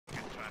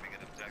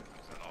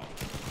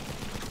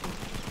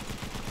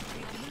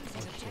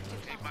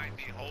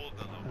be holding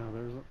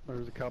them.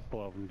 There's a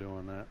couple of them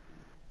doing that.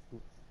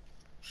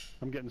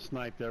 I'm getting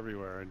sniped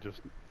everywhere, and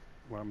just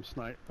where I'm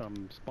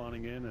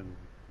spawning in and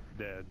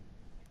dead.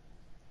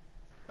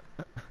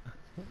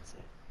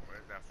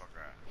 Where's that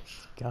fucker at?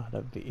 It's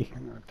gotta be.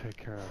 I'm gonna take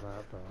care of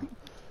that though.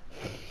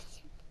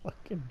 It's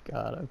fucking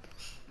gotta be.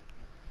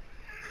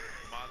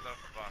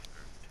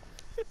 Motherfucker.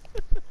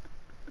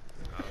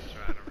 I was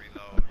trying to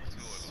reload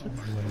two of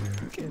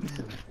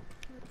them.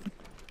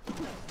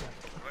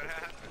 What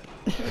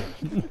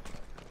happened?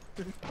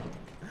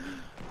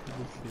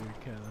 Just here,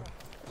 kind of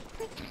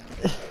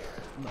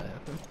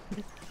laughing.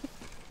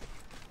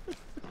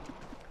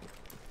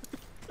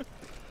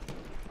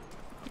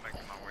 I'm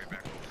making my way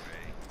back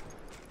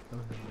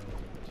over there.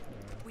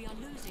 We are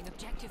losing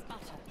objective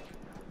butter.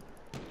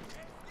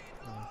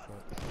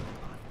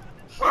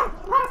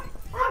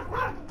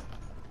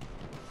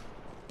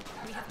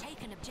 We have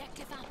taken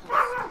objective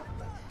apples.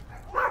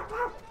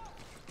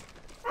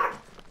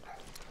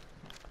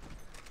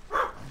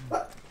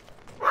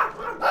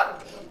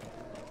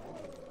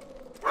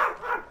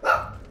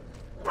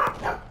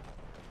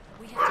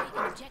 We have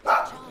taken objective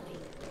Charlie.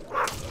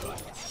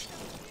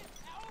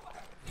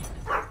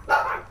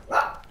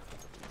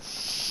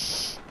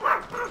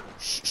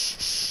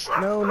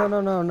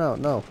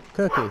 No,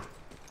 Cookie.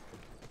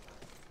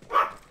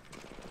 Oh,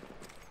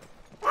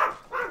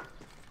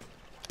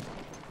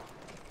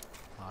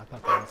 I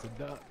thought that was a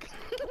duck.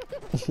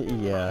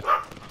 Yeah,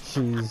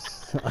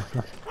 she's...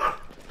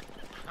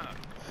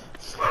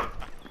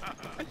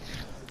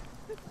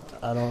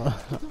 I don't...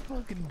 It's a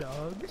fucking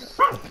dog.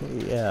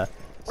 Yeah.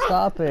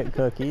 Stop it,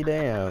 Cookie,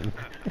 damn.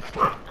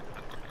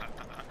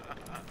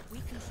 We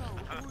control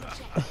all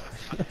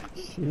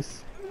objectives.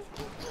 She's...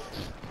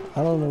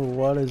 I don't know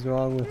what is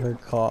wrong with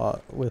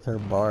her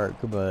bark,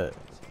 but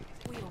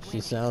We are she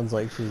winning. sounds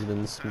like she's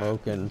been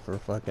smoking for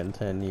fucking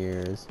 10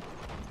 years.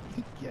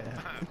 Yeah.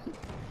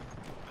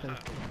 Yeah,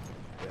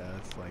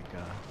 it's like,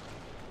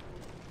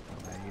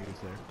 when I use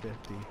their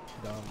 50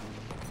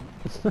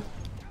 dollars.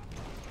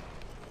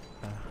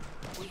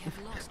 We have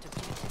lost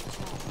objective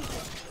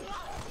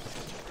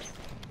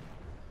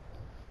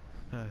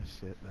Charlie. Oh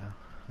shit, now.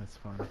 That's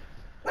funny.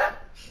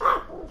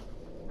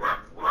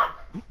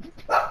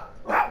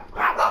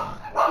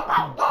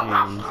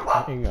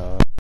 Jeez, hang on.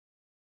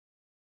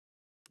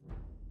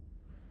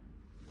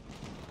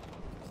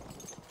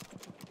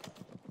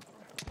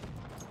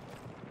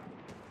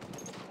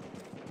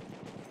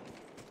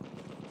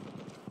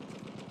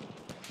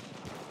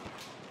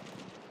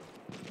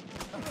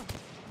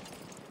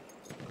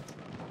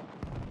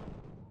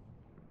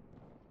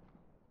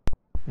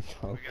 We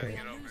gotta Okay. We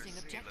get are over losing and see,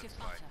 objective looks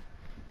like. butter.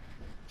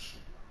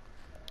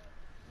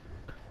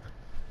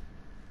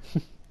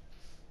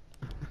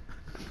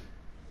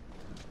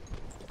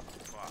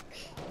 Fuck.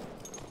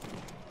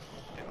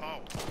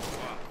 Oh,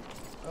 fuck.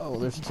 Oh,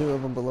 there's two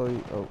of them below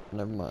you. Oh,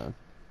 never mind.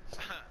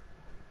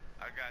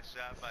 I got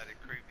shot by the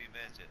creepy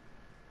midget.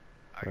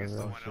 I Oh, guess the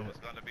no one that shit. was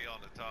gonna be on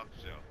the talk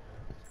show.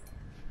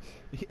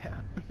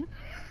 Yeah.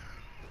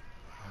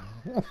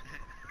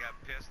 Got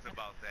pissed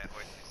about that,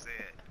 what you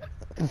said.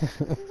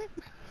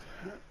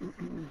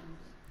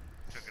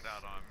 Took it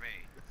out on me.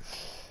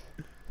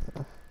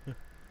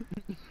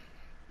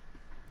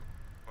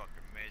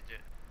 Fucking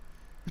midget.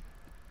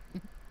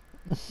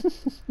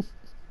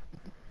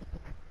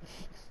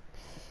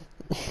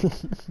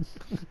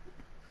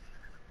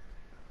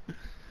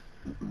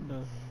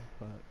 Oh,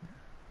 fuck.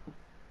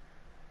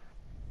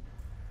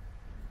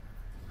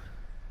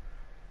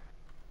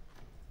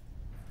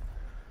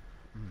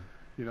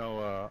 You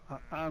know,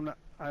 I'm not.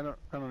 I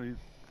don't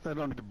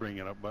need to bring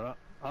it up, but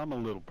I'm a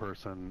little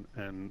person,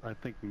 and I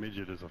think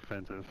midget is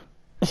offensive.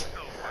 Oh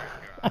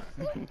my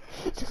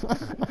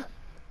god.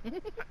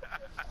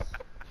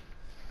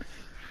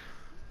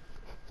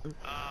 Oh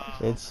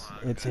It's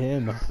my it's God.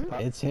 him.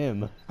 It's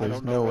him. I There's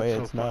don't know no way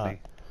what's it's so not. funny.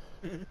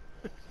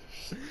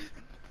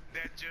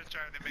 That you're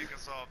trying to make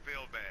us all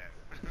feel bad.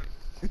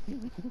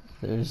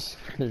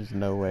 There's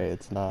no way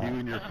it's not. You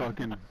and your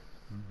fucking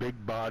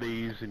big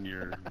bodies and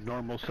your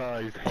normal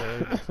sized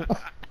heads.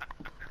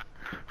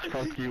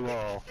 Fuck you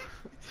all.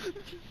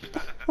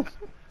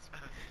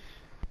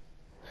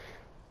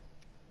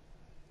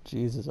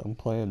 Jesus, I'm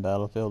playing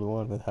Battlefield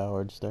 1 with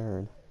Howard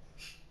Stern.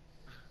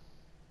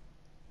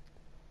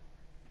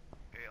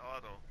 Hey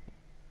Otto.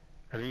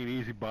 It ain't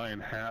easy buying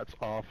hats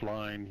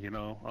offline, you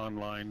know,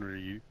 online where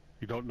you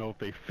don't know if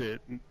they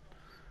fit.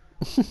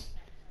 It's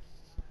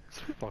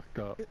fucked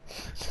up.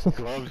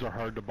 Gloves are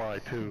hard to buy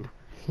too.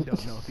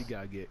 Don't know if you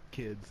gotta get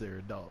kids or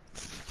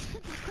adults.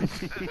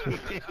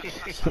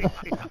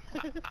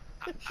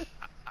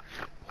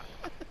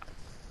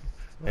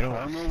 They I don't,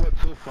 don't know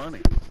what's so funny.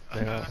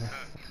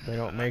 they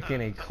don't make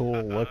any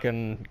cool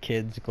looking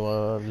kids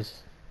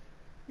gloves.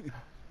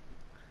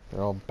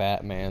 They're all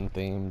Batman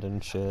themed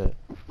and shit.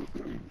 You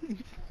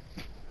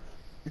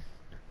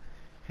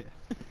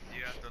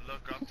have to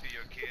look up to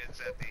your kids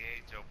at the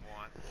age of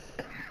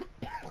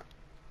 1.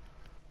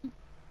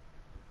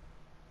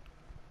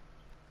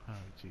 Oh,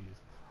 jeez.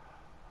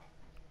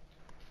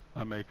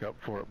 I make up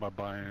for it by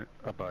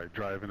by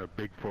driving a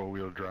big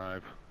 4-wheel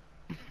drive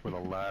with a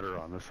ladder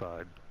on the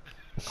side.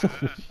 Shit.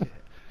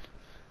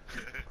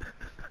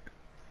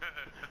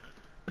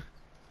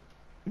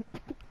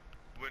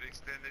 With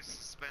extended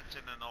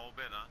suspension and all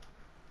bit, huh?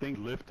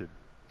 Thing lifted.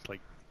 It's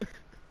like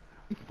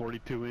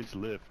 42-inch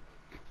lift.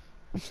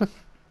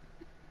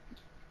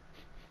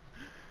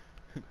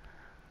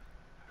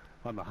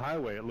 On the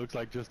highway, it looks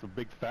like just a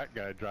big fat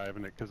guy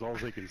driving it because all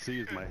they can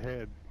see is my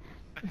head.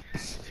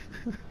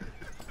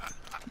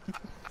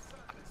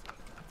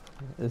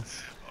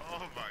 It's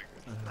Oh my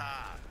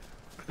god.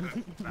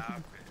 Stop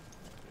it.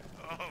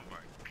 Oh my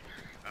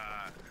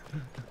god.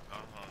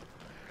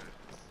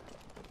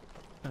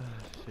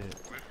 Shit.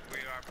 We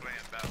are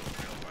playing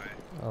Battlefield, right?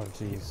 oh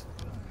jeez.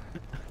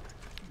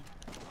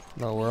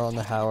 No, we're on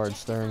the Howard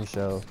Stern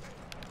show.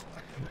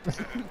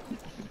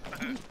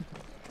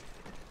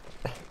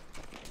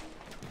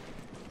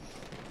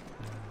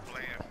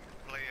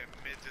 Playing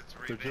midgets So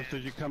revenge. just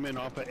as you come in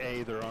off of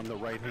A, they're on the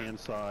right-hand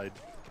side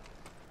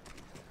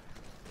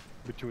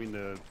between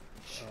the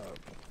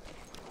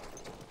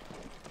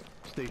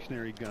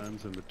stationary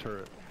guns and the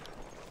turret.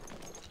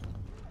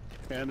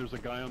 And there's a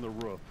guy on the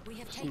roof. We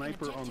have taken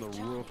Sniper on the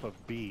objective roof Charlie.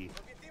 of B.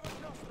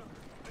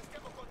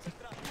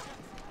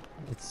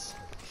 It's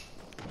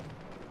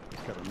He's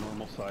got a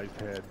normal-sized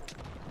head.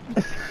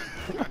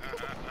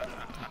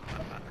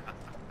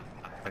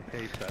 I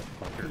hate that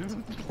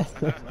fucker.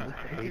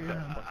 I hate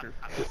that fucker.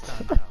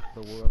 Stand out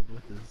the world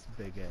with his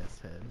big ass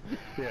head.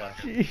 Yeah.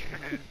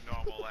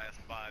 Normal ass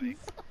body.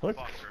 What?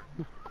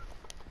 Fucker.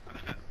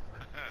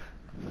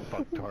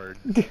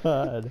 Fucktard.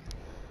 God.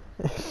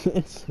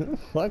 It's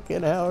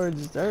fucking Howard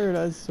Stern,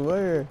 I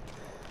swear.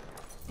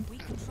 We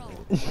control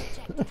the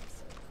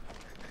objectives.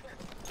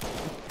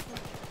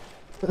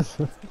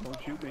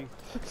 Don't shoot me.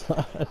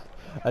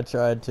 I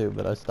tried to,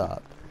 but I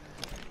stopped.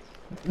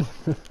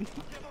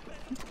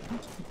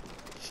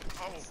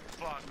 Oh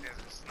fuck, there's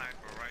a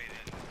sniper right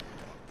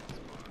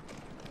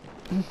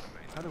in.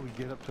 How do we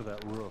get up to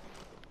that roof?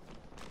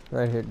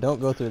 Right here. Don't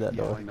go through that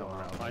Yeah, door. I know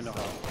how. I know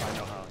how. I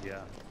know how.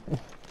 Yeah. Yeah.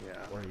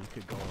 Or you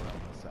could go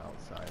around the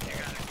south side. You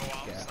gotta go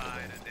Gap it outside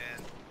in. and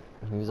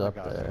then Who's I up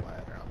got the there?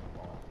 ladder on the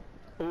wall.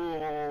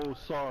 Oh,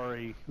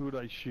 sorry. Who'd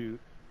I shoot?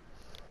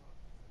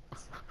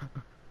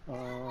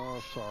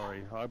 Oh,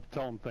 sorry. I'll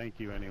tell him thank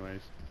you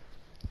anyways.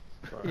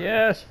 Sorry.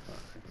 Yes.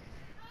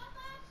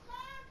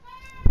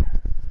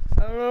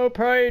 I don't know,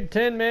 probably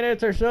 10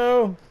 minutes or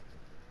so.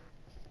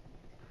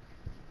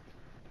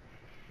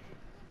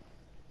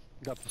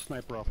 Got the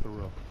sniper off the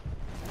roof.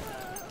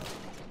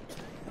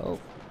 Oh.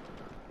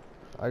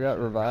 I got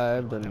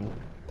revived and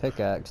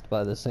pickaxed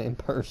by the same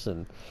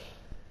person.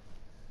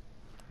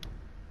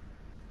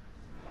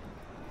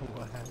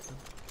 What happened?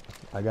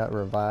 I got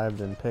revived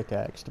and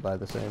pickaxed by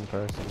the same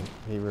person.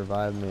 He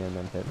revived me and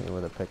then hit me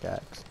with a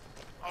pickaxe.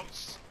 oh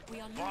We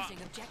are losing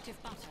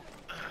objective butter.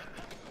 Yeah,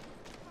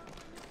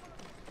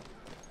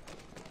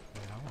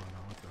 I wanna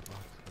know what the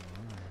fuck's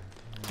going on.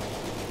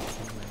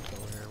 Teammates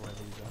over here where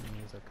these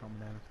enemies are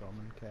coming in from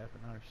and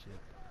capping our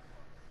shit.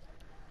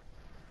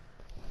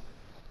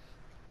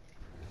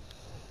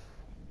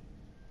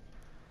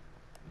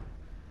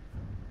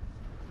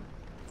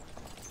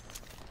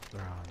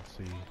 They're on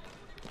C.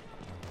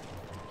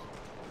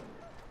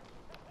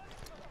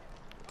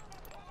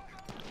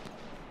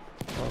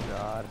 Oh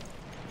god.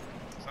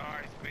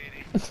 sorry,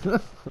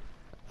 Speedy.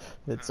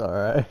 It's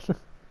alright.